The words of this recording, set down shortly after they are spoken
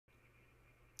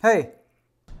Hey.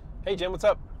 Hey, Jim, what's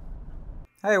up?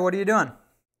 Hey, what are you doing?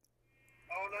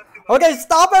 Okay,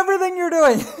 stop everything you're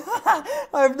doing.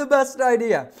 I have the best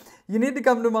idea. You need to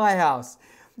come to my house.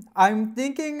 I'm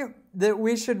thinking that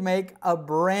we should make a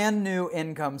brand new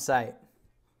income site.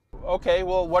 Okay,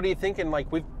 well, what are you thinking?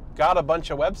 Like, we've got a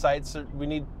bunch of websites, so we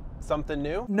need something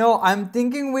new? No, I'm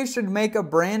thinking we should make a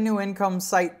brand new income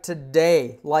site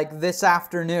today, like this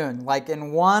afternoon. Like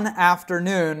in one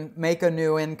afternoon, make a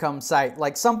new income site.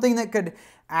 Like something that could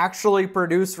actually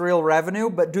produce real revenue,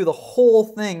 but do the whole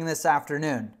thing this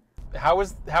afternoon. How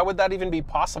would that even be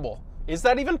possible? Is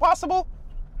that even possible?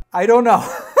 I don't know.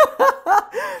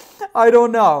 I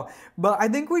don't know. But I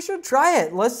think we should try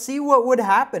it. Let's see what would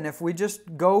happen if we just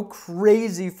go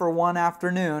crazy for one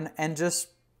afternoon and just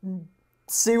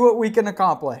see what we can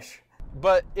accomplish.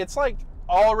 But it's like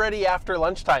already after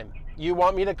lunchtime. You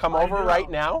want me to come over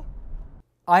right now?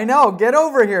 I know. Get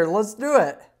over here. Let's do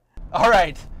it. All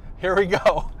right. Here we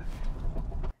go.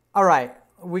 All right.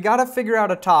 We got to figure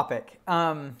out a topic.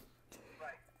 I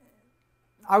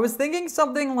was thinking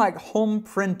something like home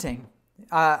printing.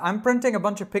 I'm printing a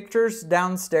bunch of pictures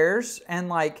downstairs, and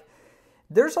like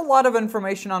there's a lot of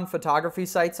information on photography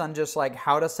sites on just like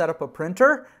how to set up a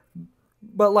printer.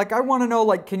 But like I want to know,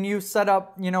 like, can you set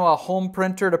up, a home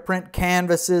printer to print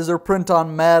canvases or print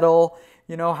on metal?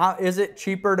 How is it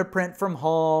cheaper to print from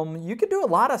home? You could do a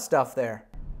lot of stuff there.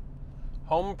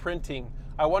 Home printing.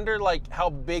 I wonder like how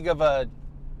big of a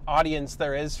audience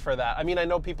there is for that. I mean, I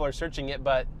know people are searching it,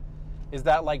 but is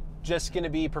that like just going to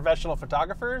be professional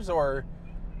photographers, or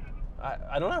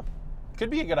I don't know. Could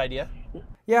be a good idea.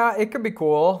 Yeah, it could be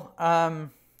cool.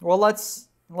 Well, let's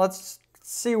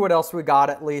see what else we got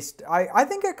at least. I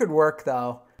think it could work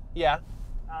though. Yeah.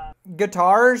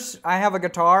 Guitars. I have a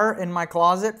guitar in my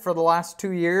closet for the last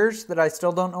 2 years that I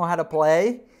still don't know how to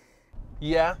play.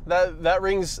 Yeah, that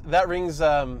rings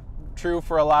true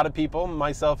for a lot of people,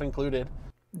 myself included.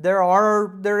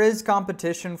 There is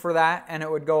competition for that, and it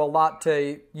would go a lot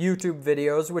to YouTube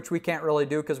videos, which we can't really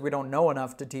do because we don't know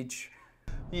enough to teach.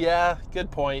 Yeah,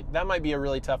 good point. That might be a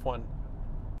really tough one.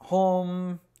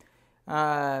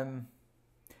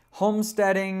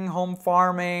 Homesteading, home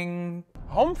farming.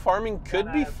 Home farming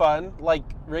could be fun, like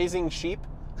raising sheep.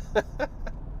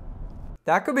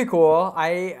 That could be cool.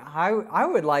 I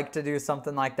would like to do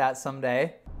something like that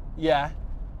someday. Yeah.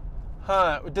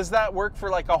 Huh. Does that work for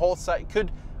like a whole site?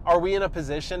 Are we in a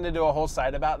position to do a whole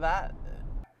site about that?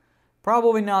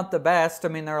 Probably not the best. I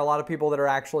mean, there are a lot of people that are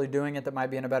actually doing it that might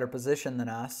be in a better position than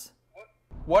us.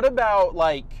 What about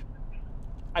like,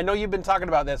 I know you've been talking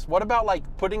about this. What about like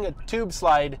putting a tube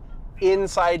slide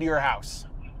inside your house?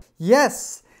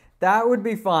 Yes, that would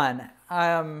be fun.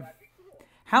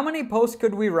 How many posts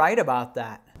could we write about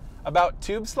that? About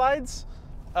tube slides?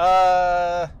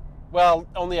 Well,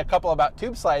 only a couple about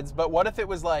tube slides, but what if it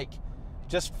was like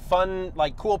just fun,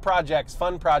 like cool projects,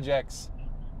 fun projects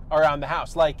around the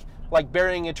house? Like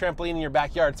burying a trampoline in your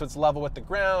backyard so it's level with the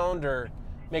ground, or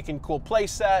making cool play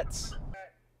sets.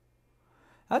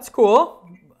 That's cool.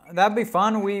 That'd be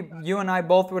fun. You and I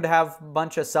both would have a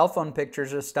bunch of cell phone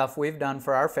pictures of stuff we've done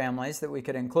for our families that we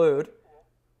could include.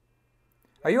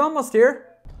 Are you almost here?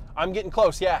 I'm getting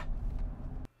close, yeah.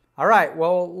 All right,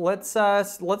 well, let's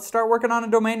start working on a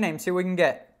domain name, see what we can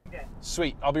get.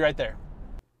 Sweet, I'll be right there.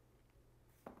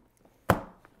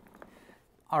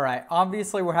 All right,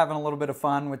 obviously we're having a little bit of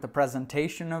fun with the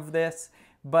presentation of this,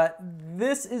 but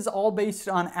this is all based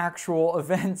on actual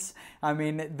events. I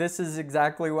mean, this is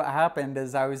exactly what happened.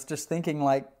 Is I was just thinking,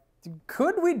 like,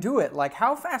 could we do it? Like,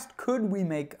 how fast could we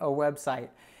make a website?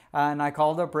 And I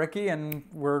called up Ricky, and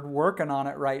we're working on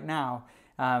it right now.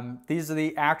 These are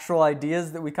the actual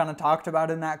ideas that we kind of talked about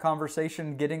in that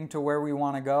conversation, getting to where we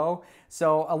want to go.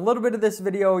 So a little bit of this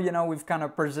video, we've kind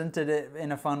of presented it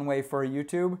in a fun way for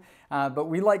YouTube, but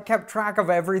we kept track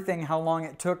of everything, how long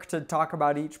it took to talk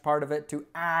about each part of it to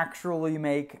actually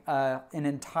make an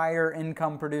entire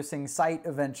income producing site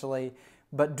eventually,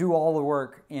 but do all the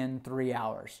work in 3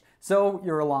 hours. So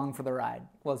you're along for the ride.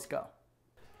 Let's go.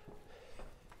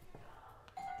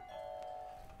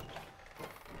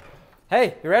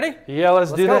 Hey, you ready? Yeah,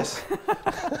 let's do this.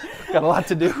 Got a lot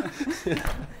to do.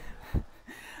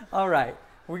 All right,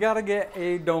 we got to get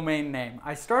a domain name.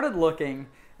 I started looking.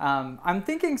 I'm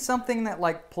thinking something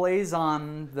that plays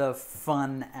on the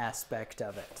fun aspect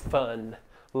of it. Fun,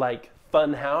 like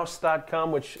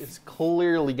funhouse.com, which is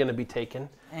clearly going to be taken.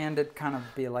 And it kind of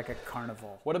be like a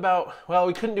carnival. What about, well,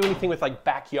 we couldn't do anything with like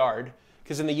backyard,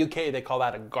 because in the UK they call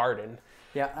that a garden.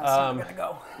 Yeah, that's not going to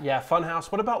go. Yeah, funhouse.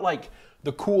 What about like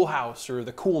the cool house or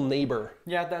the cool neighbor?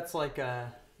 Yeah, that's like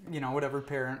whatever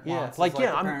parent wants. I'm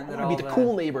going to be the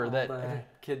cool neighbor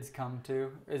that kids come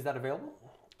to. Is that available?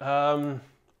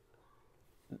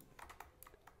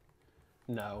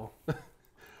 No.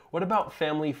 What about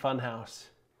Family Funhouse?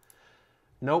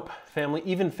 Nope.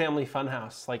 Even Family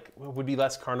Funhouse, like, would be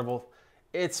less carnival.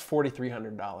 It's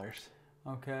 $4,300.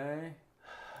 Okay.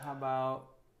 How about,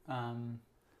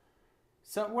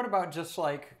 so what about just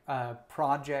like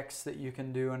projects that you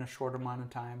can do in a short amount of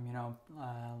time? You know,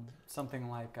 something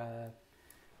like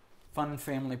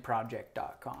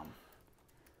funfamilyproject.com.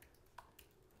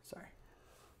 Sorry.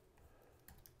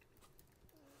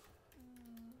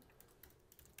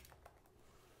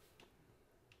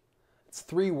 It's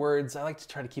 3 words. I like to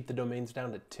try to keep the domains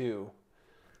down to 2.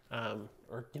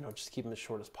 Or, just keep them as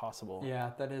short as possible.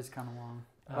 Yeah, that is kind of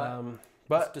long.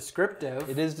 But it's descriptive.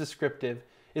 It is descriptive.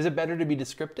 Is it better to be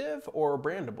descriptive or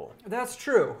brandable? That's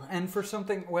true. And for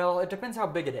something, well, it depends how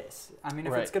big it is. I mean,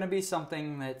 if Right. it's going to be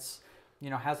something that's,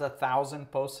 has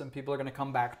 1,000 posts and people are going to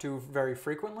come back to very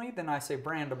frequently, then I say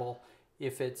brandable.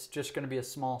 If it's just going to be a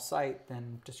small site,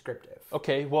 then descriptive.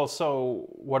 Okay, well, so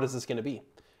what is this going to be?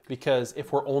 Because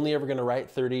if we're only ever going to write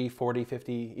 30, 40,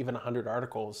 50, even 100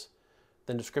 articles,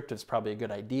 then descriptive is probably a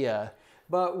good idea.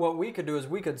 But what we could do is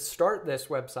we could start this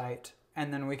website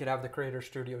and then we could have the Creator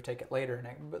Studio take it later, and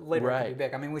it could be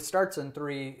big. I mean, we starts in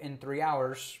 3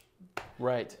 hours.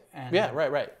 Right. And yeah,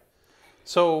 right.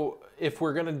 So if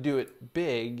we're going to do it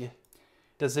big,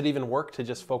 does it even work to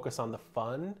just focus on the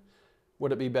fun?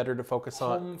 Would it be better to focus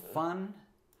on home fun?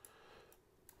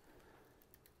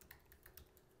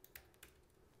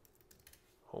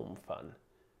 Home fun.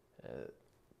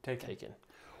 Taken.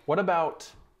 What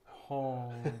about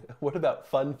home? What about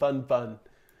fun?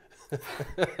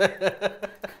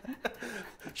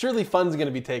 Surely fun's going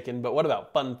to be taken, but what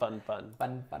about fun? Fun,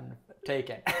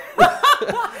 taken. Who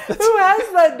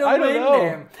has that domain I don't know.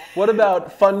 name? What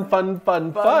about fun?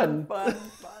 Fun.com.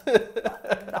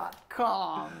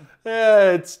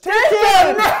 It's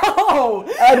taken! No!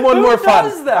 Add one Who more fun.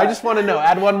 does that? I just want to know.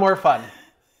 Add one more fun.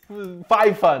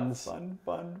 5 funs.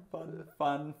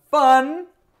 Fun.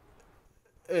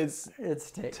 It's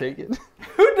taken. taken.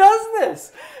 Who does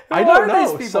this? Who I don't are know.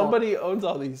 these people? Somebody owns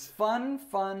all these. Fun.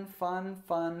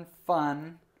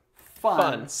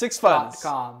 6 funs.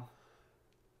 .com.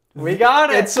 We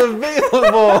got it. It's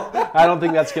available. I don't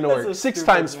think that's going to work. 6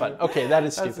 times name. fun. Okay, that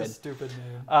is stupid. That's a stupid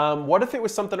name. What if it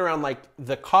was something around like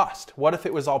the cost? What if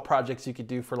it was all projects you could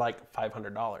do for like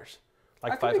 $500?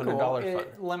 Like $500 fun.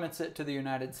 It limits it to the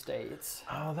United States.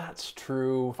 Oh, that's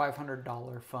true.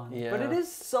 $500 fund. Yeah. But it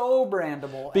is so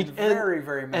brandable and very,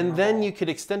 very memorable. And then you could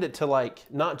extend it to like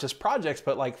not just projects,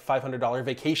 but like $500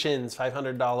 vacations,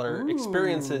 $500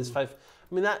 experiences. I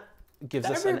mean, that gives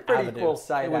us an avenue. Cool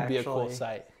site, it would be a cool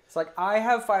site. It's like, I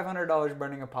have $500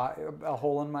 burning a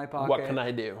hole in my pocket. What can I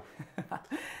do?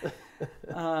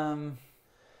 I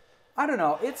don't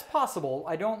know. It's possible.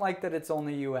 I don't like that it's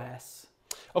only US.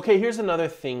 Okay, here's another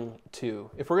thing too.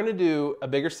 If we're going to do a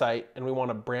bigger site and we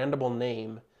want a brandable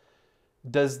name,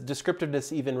 does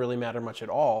descriptiveness even really matter much at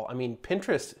all? I mean,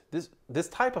 Pinterest, this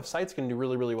type of site's going to do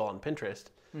really, really well on Pinterest.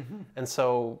 Mm-hmm. And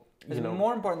so, it's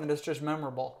more important that it's just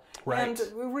memorable. Right.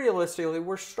 And realistically,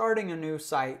 we're starting a new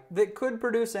site that could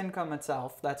produce income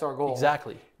itself. That's our goal.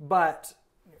 Exactly. But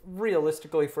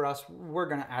realistically for us, we're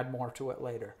going to add more to it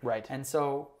later. Right. And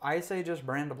so I say just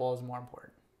brandable is more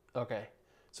important. Okay.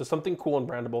 So something cool and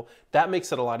brandable. That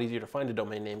makes it a lot easier to find a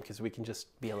domain name because we can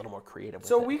just be a little more creative with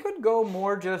So it. we could go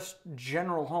more just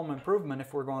general home improvement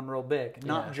if we're going real big,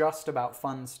 not just about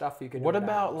fun stuff you could do. What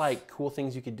about like cool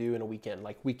things you could do in a weekend,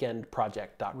 like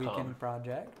weekendproject.com? Weekend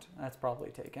project. That's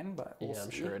probably taken, but we'll see. I'm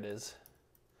sure it is.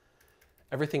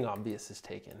 Everything obvious is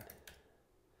taken.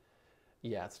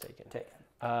 Yeah, it's taken.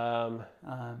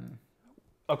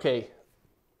 Okay.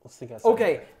 Let's think outside.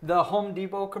 Okay, the Home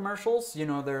Depot commercials,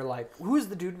 they're like, who's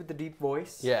the dude with the deep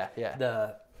voice? Yeah.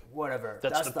 The whatever.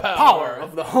 That's the power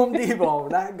of the Home Depot,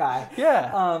 that guy.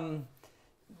 Yeah.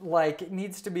 Like, it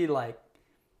needs to be like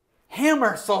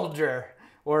Hammer Soldier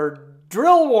or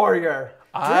Drill Warrior.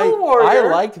 I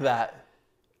like that.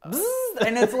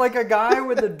 And it's like a guy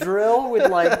with a drill with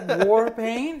like war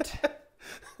paint.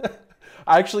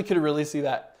 I actually could really see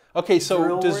that. Okay,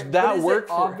 so does that work? Is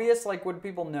it obvious? Like, would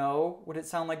people know? Would it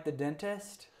sound like the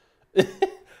dentist?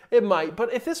 It might,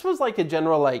 but if this was like a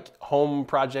general like home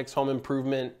projects, home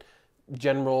improvement,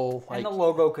 general like, and the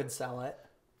logo could sell it.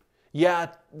 Yeah,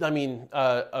 I mean,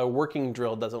 a working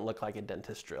drill doesn't look like a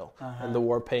dentist drill, and the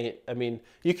war paint. I mean,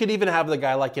 you could even have the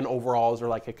guy like in overalls or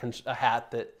like a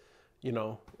hat that,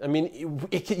 I mean,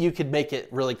 you could make it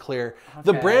really clear. Okay.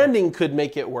 The branding could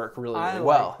make it work really, really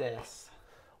well. I like this.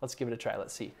 Let's give it a try.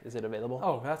 Let's see. Is it available?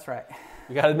 Oh, that's right.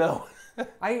 You got to know.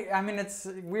 I mean, it's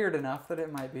weird enough that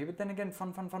it might be, but then again,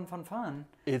 fun.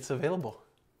 It's available.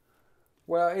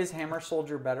 Well, is Hammer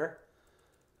Soldier better?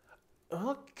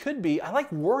 Well, it could be. I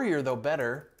like Warrior, though,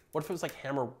 better. What if it was like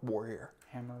Hammer Warrior?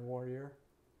 Hammer Warrior?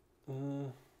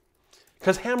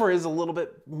 Because Hammer is a little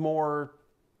bit more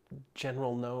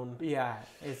general known. Yeah,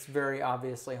 it's very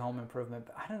obviously home improvement,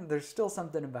 but I don't know, there's still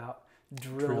something about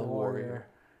Drill Warrior.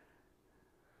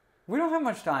 We don't have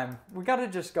much time. We got to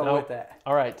just go with it.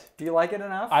 All right. Do you like it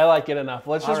enough? I like it enough.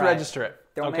 Let's just register it.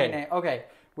 Domain name. Okay.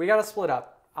 We got to split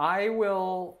up. I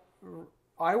will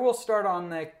start on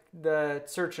the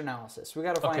search analysis. We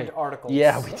got to find articles.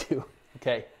 Yeah, we do.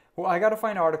 Okay. Well, I got to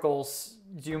find articles.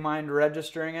 Do you mind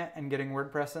registering it and getting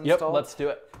WordPress installed? Yep, let's do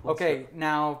it.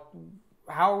 Now,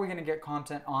 how are we going to get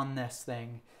content on this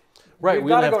thing? Right,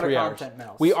 we only have 3 hours. Content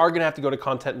Mills. We are going to have to go to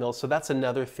Content Mills, so that's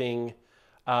another thing,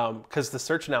 because the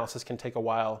search analysis can take a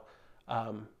while.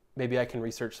 Maybe I can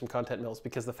research some Content Mills,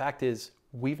 because the fact is,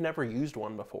 we've never used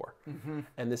one before,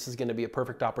 and this is going to be a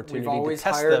perfect opportunity to test them. We've always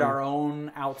hired our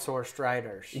own outsourced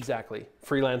writers. Exactly,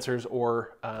 freelancers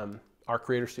or our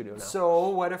Creator Studio now. So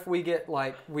what if we get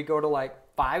we go to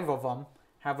 5 of them,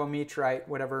 have them each write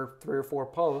whatever 3 or 4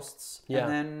 posts, and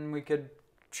then we could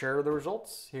share the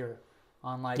results here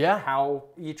on how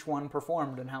each one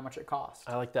performed and how much it cost.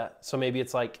 I like that. So maybe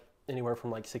it's anywhere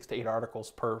from 6 to 8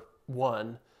 articles per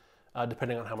one,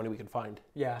 depending on how many we can find.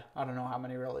 Yeah, I don't know how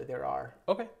many really there are.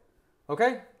 Okay.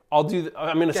 I'm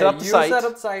going to set up the site. You set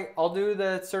up the site. I'll do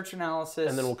the search analysis.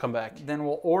 And then we'll come back. Then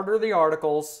we'll order the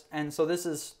articles. And so this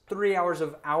is 3 hours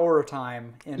of our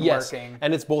time in working.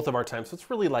 And it's both of our time. So it's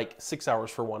really 6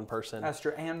 hours for one person. That's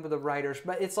true. And for the writers.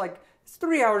 But it's it's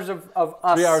 3 hours of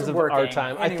us 3 hours of working. our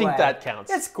time. Anyway, I think that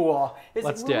counts. It's cool.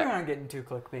 Let's do it. We're not getting too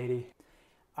clickbaity.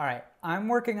 All right. I'm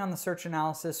working on the search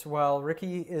analysis while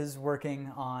Ricky is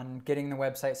working on getting the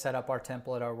website set up, our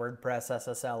template, our WordPress,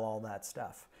 SSL, all that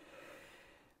stuff.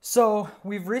 So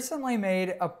we've recently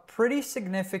made a pretty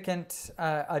significant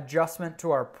adjustment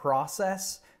to our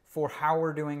process for how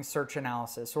we're doing search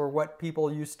analysis, or what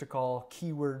people used to call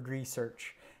keyword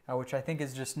research, which I think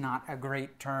is just not a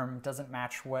great term, doesn't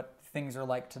match what things are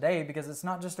like today, because it's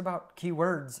not just about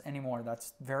keywords anymore.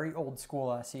 That's very old school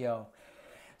SEO.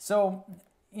 So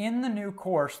in the new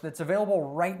course that's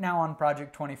available right now on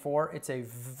Project 24, it's a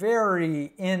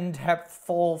very in-depth,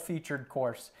 full-featured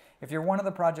course. If you're one of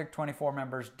the Project 24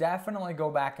 members, definitely go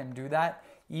back and do that,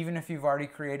 even if you've already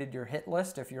created your hit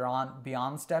list, if you're on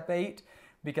beyond step 8,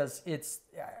 because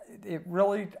it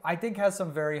really, I think, has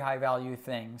some very high-value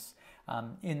things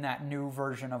in that new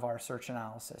version of our search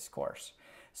analysis course.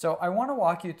 So I want to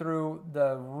walk you through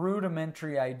the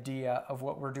rudimentary idea of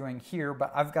what we're doing here,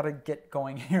 but I've got to get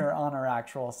going here on our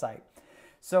actual site.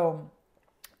 So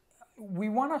we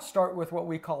want to start with what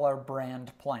we call our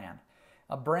brand plan.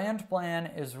 A brand plan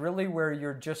is really where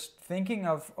you're just thinking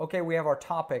of, okay, we have our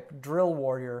topic, Drill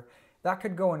Warrior. That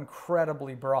could go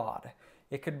incredibly broad.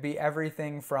 It could be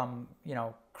everything from,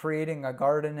 creating a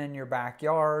garden in your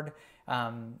backyard,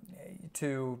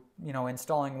 to,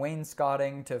 installing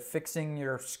wainscoting, to fixing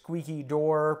your squeaky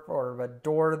door, or a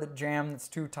door that's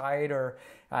too tight, or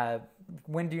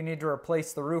when do you need to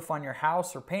replace the roof on your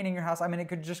house, or painting your house. I mean, it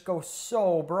could just go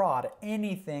so broad.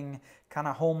 Anything kind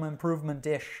of home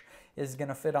improvement-ish is going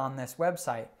to fit on this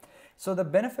website. So the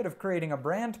benefit of creating a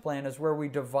brand plan is where we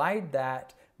divide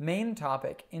that main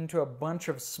topic into a bunch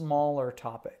of smaller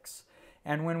topics.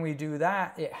 And when we do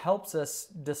that, it helps us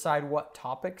decide what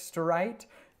topics to write,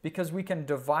 because we can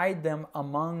divide them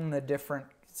among the different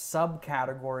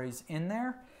subcategories in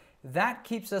there. That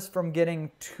keeps us from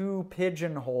getting too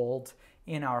pigeonholed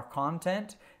in our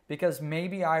content, because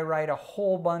maybe I write a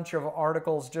whole bunch of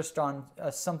articles just on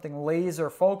something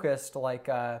laser focused, like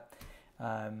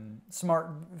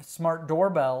smart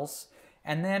doorbells,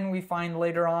 and then we find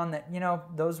later on that,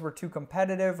 those were too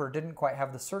competitive or didn't quite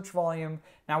have the search volume.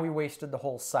 Now we wasted the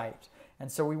whole site.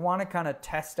 And so we want to kind of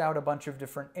test out a bunch of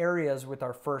different areas with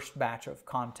our first batch of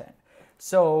content.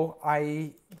 So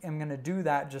I am going to do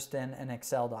that just in an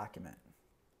Excel document.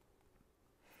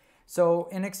 So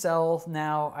in Excel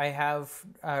now I have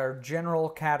our general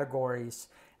categories,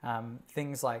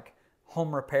 things like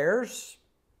home repairs,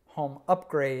 home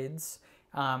upgrades,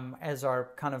 as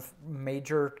our kind of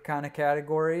major kind of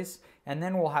categories. And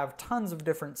then we'll have tons of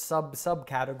different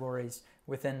subcategories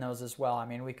within those as well. I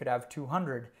mean, we could have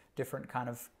 200 different kind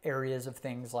of areas of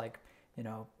things like,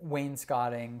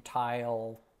 wainscoting,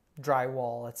 tile,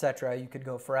 drywall, etc. You could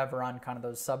go forever on kind of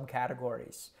those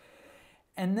subcategories.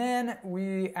 And then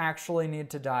we actually need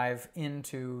to dive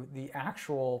into the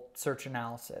actual search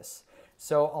analysis.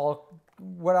 So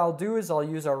what I'll do is I'll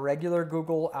use our regular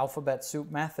Google alphabet soup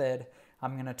method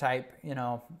I'm going to type,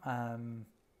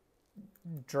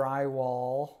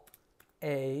 drywall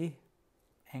A,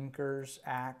 anchors,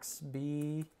 axe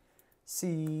B,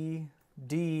 C,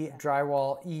 D,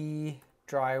 drywall E,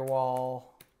 drywall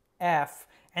F.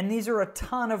 And these are a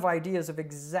ton of ideas of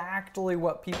exactly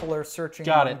what people are searching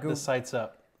Got on it. The site's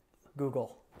up.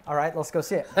 Google. All right, let's go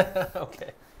see it.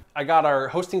 Okay. I got our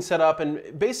hosting set up, and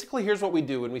basically here's what we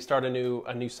do when we start a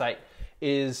new site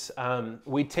is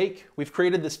we've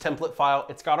created this template file.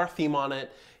 It's got our theme on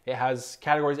it. It has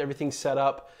categories, everything's set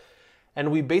up.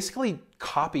 And we basically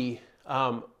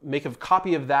make a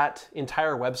copy of that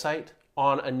entire website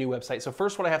on a new website. So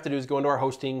first what I have to do is go into our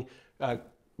hosting,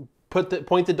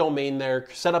 point the domain there,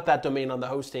 set up that domain on the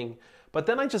hosting. But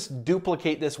then I just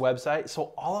duplicate this website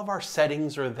so all of our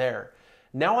settings are there.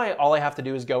 Now all I have to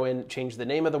do is go in, change the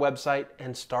name of the website,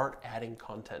 and start adding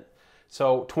content.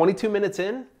 So 22 minutes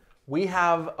in, we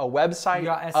have a website. You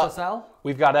got SSL?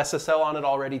 We've got SSL on it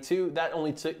already too.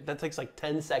 That takes like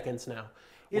 10 seconds now.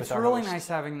 It's really nice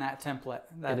having that template.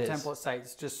 That template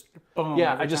site's just boom.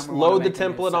 Yeah, I just load the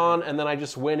template on, and then I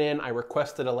just went in, I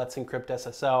requested a Let's Encrypt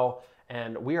SSL,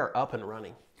 and we are up and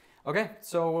running. Okay,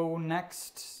 so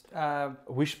next...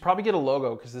 we should probably get a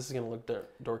logo because this is going to look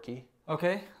dorky.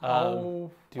 Okay,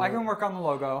 I can work on the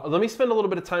logo. Let me spend a little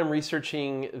bit of time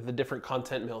researching the different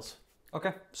content mills.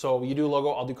 Okay. So you do logo,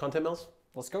 I'll do content mills.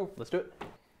 Let's go. Let's do it.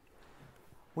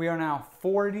 We are now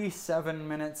 47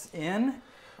 minutes in.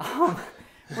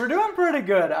 We're doing pretty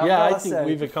good. I think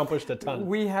we've accomplished a ton.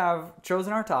 We have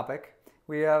chosen our topic.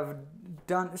 We have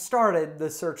started the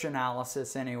search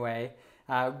analysis anyway.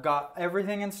 Got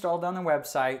everything installed on the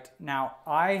website. Now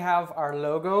I have our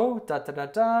logo,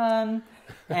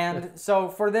 and so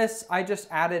for this, I just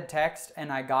added text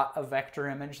and I got a vector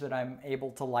image that I'm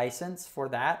able to license for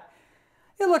that.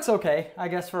 It looks okay, I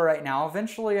guess, for right now.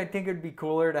 Eventually, I think it'd be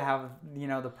cooler to have,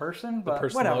 the person,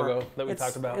 but whatever. Logo that we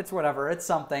talked about. It's whatever. It's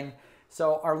something.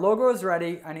 So our logo is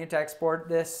ready. I need to export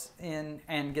this in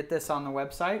and get this on the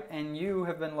website. And you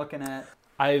have been looking at...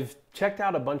 I've checked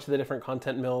out a bunch of the different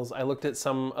content mills. I looked at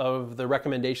some of the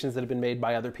recommendations that have been made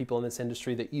by other people in this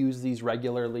industry that use these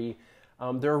regularly.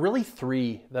 There are really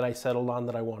 3 that I settled on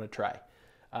that I want to try.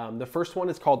 The first one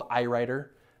is called iWriter.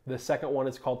 The second one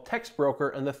is called Text Broker,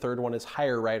 and the third one is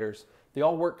HireWriters. They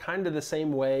all work kind of the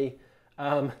same way.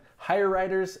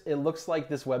 HireWriters, it looks like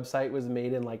this website was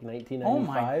made in like 1995. Oh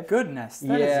my goodness,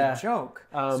 that is a joke.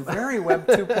 It's very Web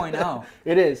 2.0.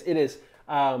 It is.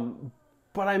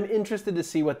 But I'm interested to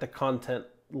see what the content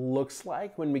looks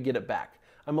like when we get it back.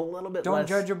 I'm a little bit Don't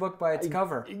judge a book by its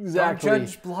cover. Exactly. Don't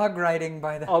judge blog writing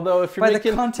by the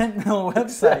the content mill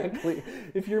website. Exactly.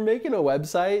 If you're making a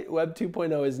website, Web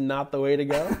 2.0 is not the way to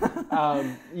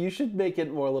go. You should make it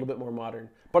a little bit more modern.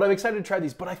 But I'm excited to try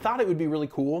these. But I thought it would be really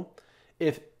cool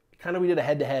if kind of we did a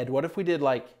head-to-head. What if we did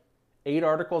like 8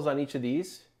 articles on each of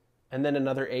these and then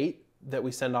another 8 that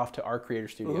we send off to our creator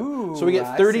studio? Ooh, so we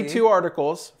get 32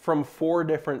 articles from 4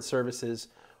 different services.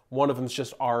 One of them is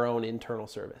just our own internal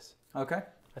service. Okay.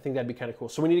 I think that'd be kind of cool.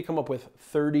 So we need to come up with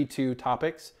 32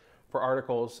 topics for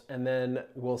articles, and then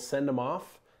we'll send them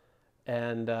off,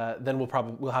 and then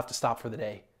we'll have to stop for the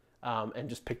day and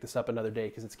just pick this up another day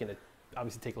because it's going to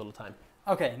obviously take a little time.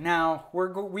 Okay, now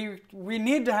we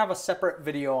need to have a separate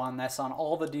video on this, on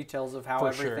all the details of how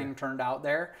everything turned out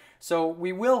there. So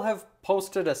we will have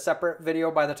posted a separate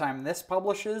video by the time this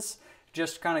publishes,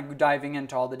 just kind of diving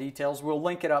into all the details. We'll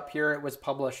link it up here. It was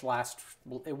published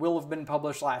it will have been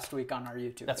published last week on our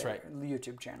YouTube. That's right.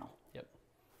 YouTube channel. Yep.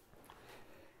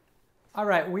 All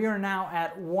right, we are now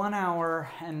at 1 hour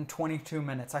and 22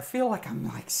 minutes. I feel like I'm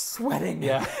like sweating.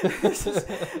 Yeah. This is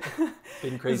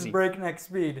been crazy. This is breakneck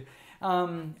speed.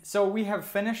 So we have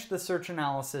finished the search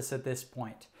analysis at this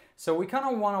point. So we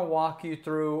kind of want to walk you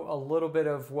through a little bit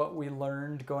of what we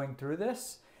learned going through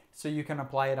this, so you can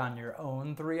apply it on your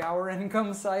own 3-hour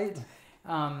income site.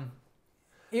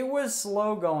 It was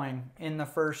slow going in the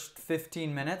first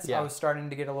 15 minutes. Yeah. I was starting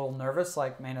to get a little nervous,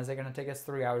 like, man, is it going to take us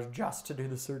 3 hours just to do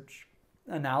the search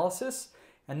analysis?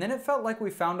 And then it felt like we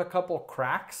found a couple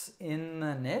cracks in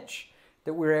the niche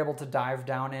that we were able to dive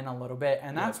down in a little bit.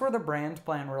 And that's where the brand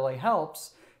plan really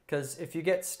helps, because if you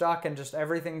get stuck and just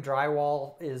everything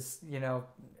drywall is,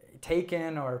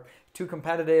 taken or too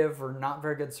competitive or not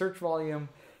very good search volume,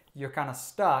 you're kind of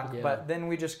stuck. Yeah. But then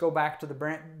we just go back to the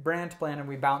brand plan and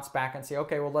we bounce back and say,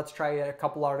 okay, well, let's try a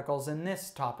couple articles in this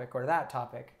topic or that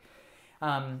topic.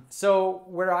 So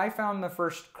where I found the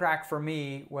first crack for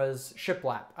me was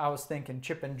shiplap. I was thinking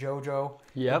Chip and JoJo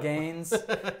Gaines.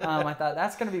 I thought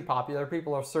that's going to be popular.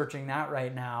 People are searching that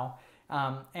right now.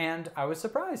 And I was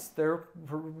surprised. There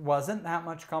wasn't that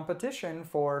much competition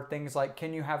for things like,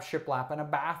 can you have shiplap in a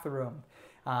bathroom?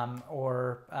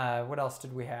 Or what else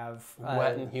did we have?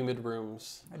 Wet and humid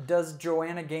rooms. Does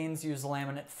Joanna Gaines use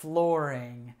laminate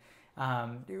flooring?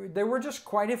 There were just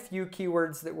quite a few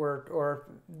keywords that were, or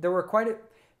there were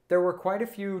quite a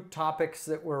few topics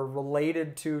that were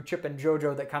related to Chip and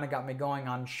JoJo that kind of got me going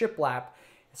on shiplap.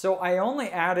 So I only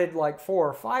added like 4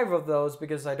 or 5 of those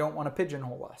because I don't want to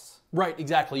pigeonhole us. Right,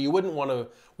 exactly. We wouldn't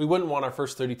want our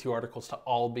first 32 articles to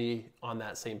all be on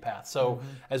that same path. So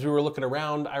as we were looking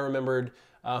around, I remembered,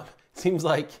 it seems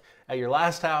like at your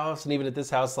last house and even at this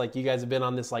house, like you guys have been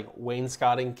on this like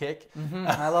wainscoting kick.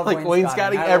 I love like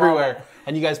wainscoting I everywhere.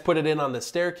 And you guys put it in on the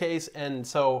staircase. And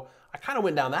so I kind of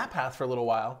went down that path for a little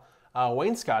while,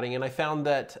 wainscoting, and I found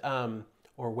that,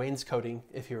 or wainscoting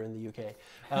if you're in the UK.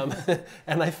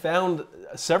 And I found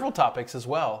several topics as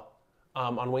well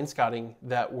on wainscoting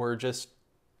that were just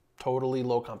totally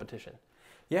low competition.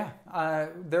 Yeah,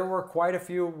 there were quite a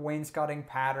few wainscoting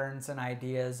patterns and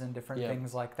ideas and different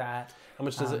things like that. How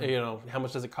much does it, how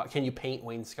much does it cost? Can you paint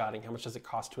wainscoting? How much does it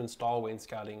cost to install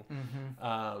wainscoting?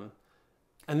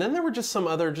 And then there were just some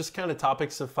other just kind of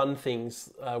topics of fun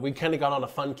things. We kind of got on a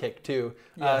fun kick too.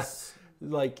 Yes.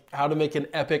 Like how to make an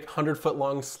epic 100-foot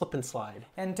long slip and slide.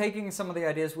 And taking some of the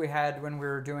ideas we had when we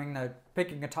were doing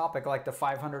picking a topic like the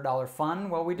 $500 fun.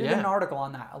 Well, we did an article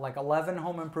on that, like 11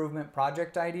 home improvement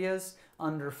project ideas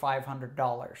under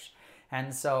 $500.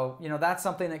 And so, that's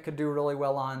something that could do really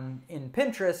well in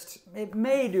Pinterest. It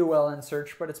may do well in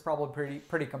search, but it's probably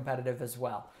pretty competitive as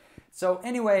well. So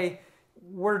anyway,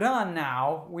 we're done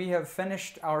now. We have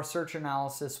finished our search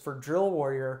analysis for Drill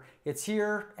Warrior. It's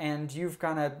here, and you've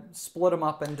kind of split them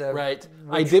up into right.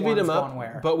 I divvied them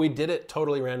up, but we did it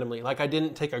totally randomly. Like I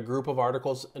didn't take a group of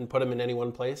articles and put them in any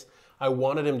one place. I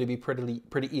wanted them to be pretty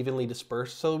evenly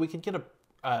dispersed so we could get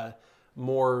a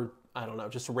more, I don't know,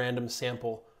 just a random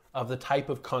sample of the type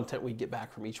of content we get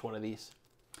back from each one of these.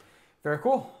 Very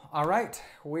cool. All right,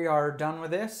 we are done with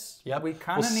this. Yep. We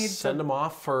kind of need to send them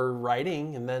off for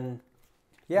writing, and then.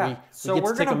 Yeah, so we're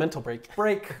going to take a mental break.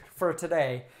 Break for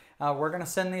today. We're going to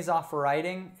send these off for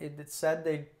writing. It said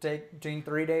they take between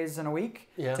 3 days and a week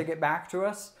to get back to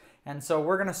us. And so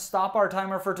we're going to stop our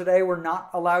timer for today. We're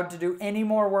not allowed to do any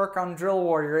more work on Drill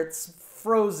Warrior. It's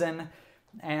frozen.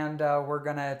 And we're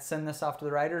going to send this off to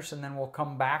the writers, and then we'll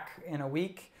come back in a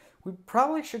week. We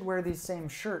probably should wear these same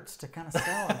shirts to kind of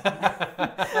sell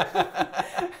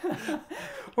it.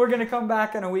 We're going to come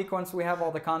back in a week once we have all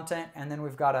the content, and then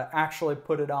we've got to actually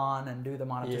put it on and do the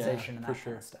monetization and that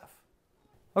kind of stuff.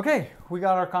 Okay, we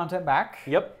got our content back.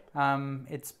 Yep.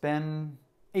 It's been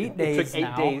 8 days now. It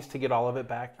took 8 days to get all of it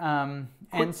back.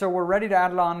 And so we're ready to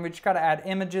add it on. We just got to add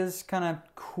images, kind of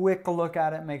quick look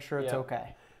at it, make sure it's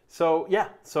okay. So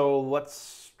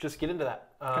let's just get into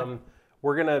that. Okay.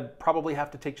 We're going to probably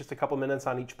have to take just a couple minutes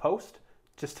on each post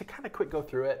just to kind of quick go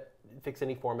through it, fix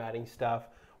any formatting stuff.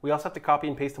 We also have to copy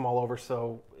and paste them all over,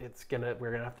 so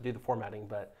we're gonna have to do the formatting,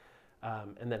 but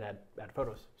and then add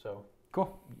photos. So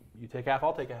cool. You take half,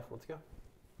 I'll take half. Let's go.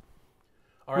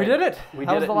 All right, we did it.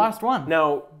 That was the last one.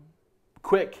 Now,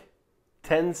 quick,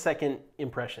 10-second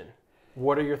impression.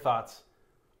 What are your thoughts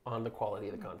on the quality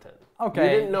of the content? Okay. We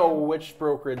didn't know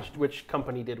which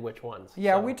company did which ones.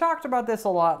 Yeah, we talked about this a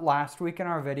lot last week in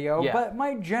our video, but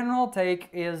my general take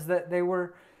is that they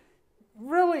were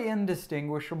really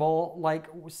indistinguishable. Like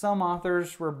some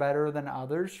authors were better than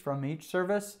others from each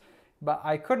service, but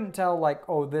I couldn't tell like,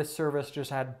 oh, this service just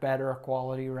had better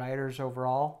quality writers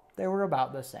overall. They were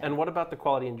about the same. And what about the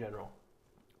quality in general?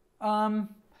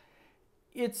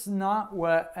 It's not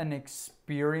what an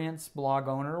experienced blog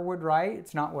owner would write.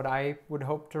 It's not what I would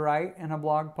hope to write in a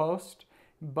blog post,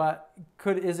 but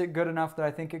is it good enough that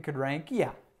I think it could rank?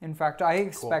 Yeah. In fact, I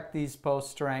expect these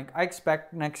posts to rank. I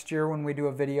expect next year when we do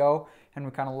a video and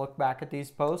we kind of look back at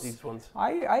these posts, these ones,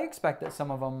 I expect that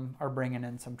some of them are bringing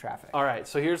in some traffic. All right,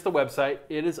 so here's the website.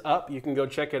 It is up. You can go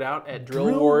check it out at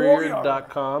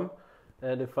drillwarrior.com.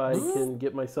 And if I can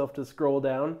get myself to scroll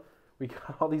down, we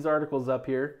got all these articles up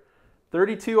here.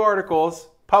 32 articles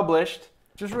published.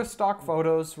 Just with stock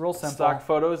photos, real simple. Stock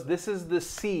photos. This is the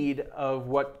seed of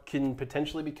what can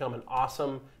potentially become an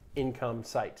awesome income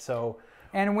site. So.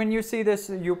 And when you see this,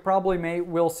 you probably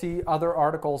will see other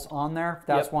articles on there.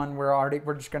 That's one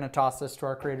we're just going to toss this to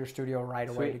our Creator Studio right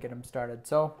away to get them started.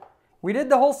 So we did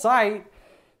the whole site,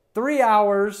 3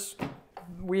 hours.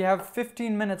 We have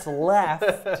 15 minutes left.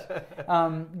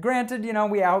 Granted,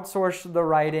 we outsourced the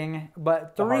writing,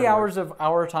 but 3 hours of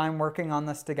our time working on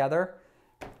this together,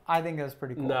 I think that's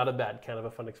pretty cool. Not a bad, kind of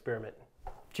a fun experiment.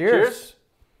 Cheers.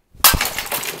 Cheers.